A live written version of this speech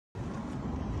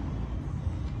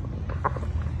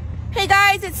Hey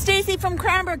guys, it's Stacey from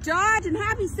Cranbrook Dodge, and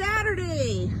happy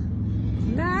Saturday.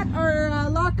 Matt, our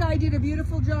lot guy, did a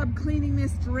beautiful job cleaning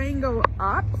this Durango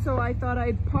up, so I thought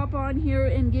I'd pop on here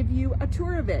and give you a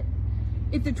tour of it.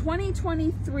 It's a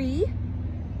 2023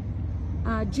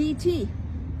 GT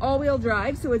all-wheel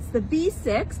drive, so it's the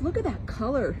V6. Look at that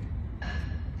color.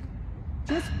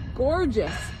 Just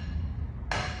gorgeous.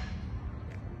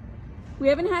 We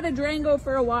haven't had a Durango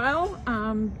for a while.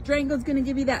 Durango's gonna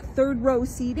give you that third row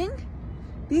seating.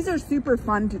 These are super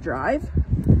fun to drive.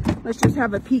 Let's just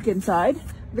have a peek inside.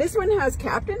 This one has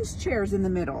captain's chairs in the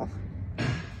middle.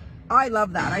 I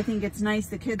love that. I think it's nice.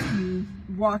 The kids can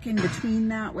walk in between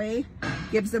that way.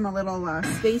 Gives them a little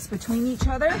space between each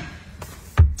other.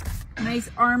 Nice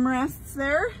armrests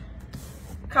there.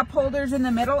 Cup holders in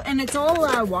the middle, and it's all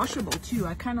washable too.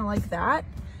 I kind of like that.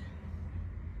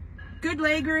 Good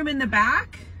leg room in the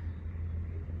back.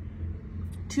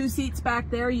 2 seats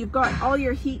back there. You've got all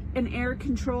your heat and air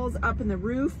controls up in the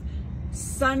roof.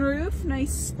 Sunroof,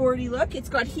 nice sporty look. It's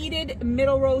got heated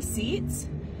middle row seats,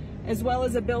 as well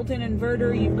as a built-in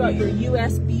inverter. You've got your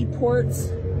USB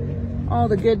ports, all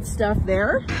the good stuff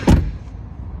there.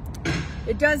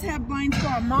 It does have blind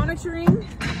spot monitoring,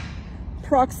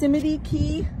 proximity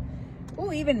key.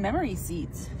 Oh, even memory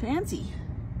seats, fancy.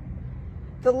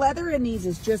 The leather in these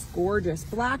is just gorgeous.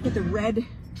 Black with a red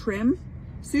trim.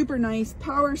 Super nice.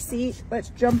 Power seat. Let's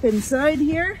jump inside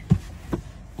here.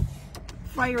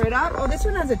 Fire it up. Oh, this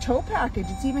one has a tow package.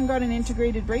 It's even got an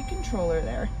integrated brake controller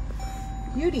there.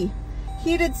 Beauty.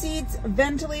 Heated seats,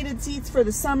 ventilated seats for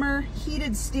the summer,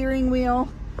 heated steering wheel.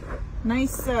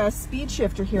 Nice speed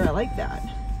shifter here. I like that.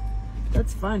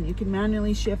 That's fun. You can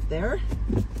manually shift there.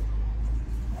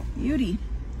 Beauty.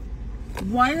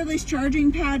 Wireless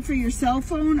charging pad for your cell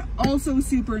phone, also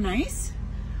super nice.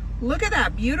 Look at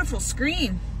that beautiful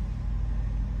screen.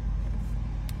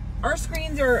 Our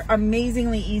screens are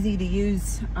amazingly easy to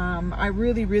use. I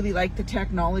really like the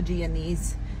technology in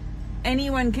these.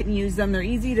 Anyone can use them. They're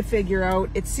easy to figure out.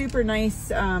 It's super nice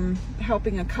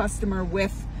helping a customer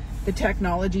with the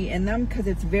technology in them, because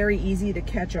it's very easy to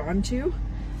catch on to.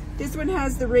 This one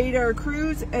has the radar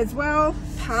cruise as well,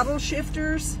 paddle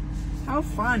shifters. How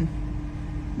fun.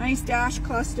 Nice dash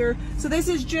cluster. So this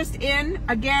is just in,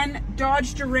 again,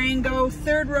 Dodge Durango,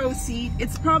 third row seat.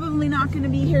 It's probably not going to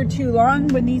be here too long.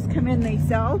 When these come in, they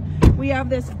sell. We have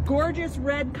this gorgeous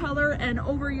red color, and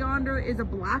over yonder is a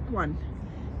black one.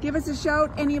 Give us a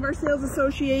shout. Any of our sales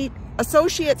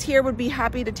associates here would be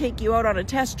happy to take you out on a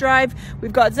test drive.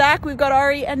 We've got Zach, we've got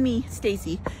Ari, and me,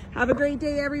 Stacey. Have a great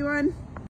day, everyone.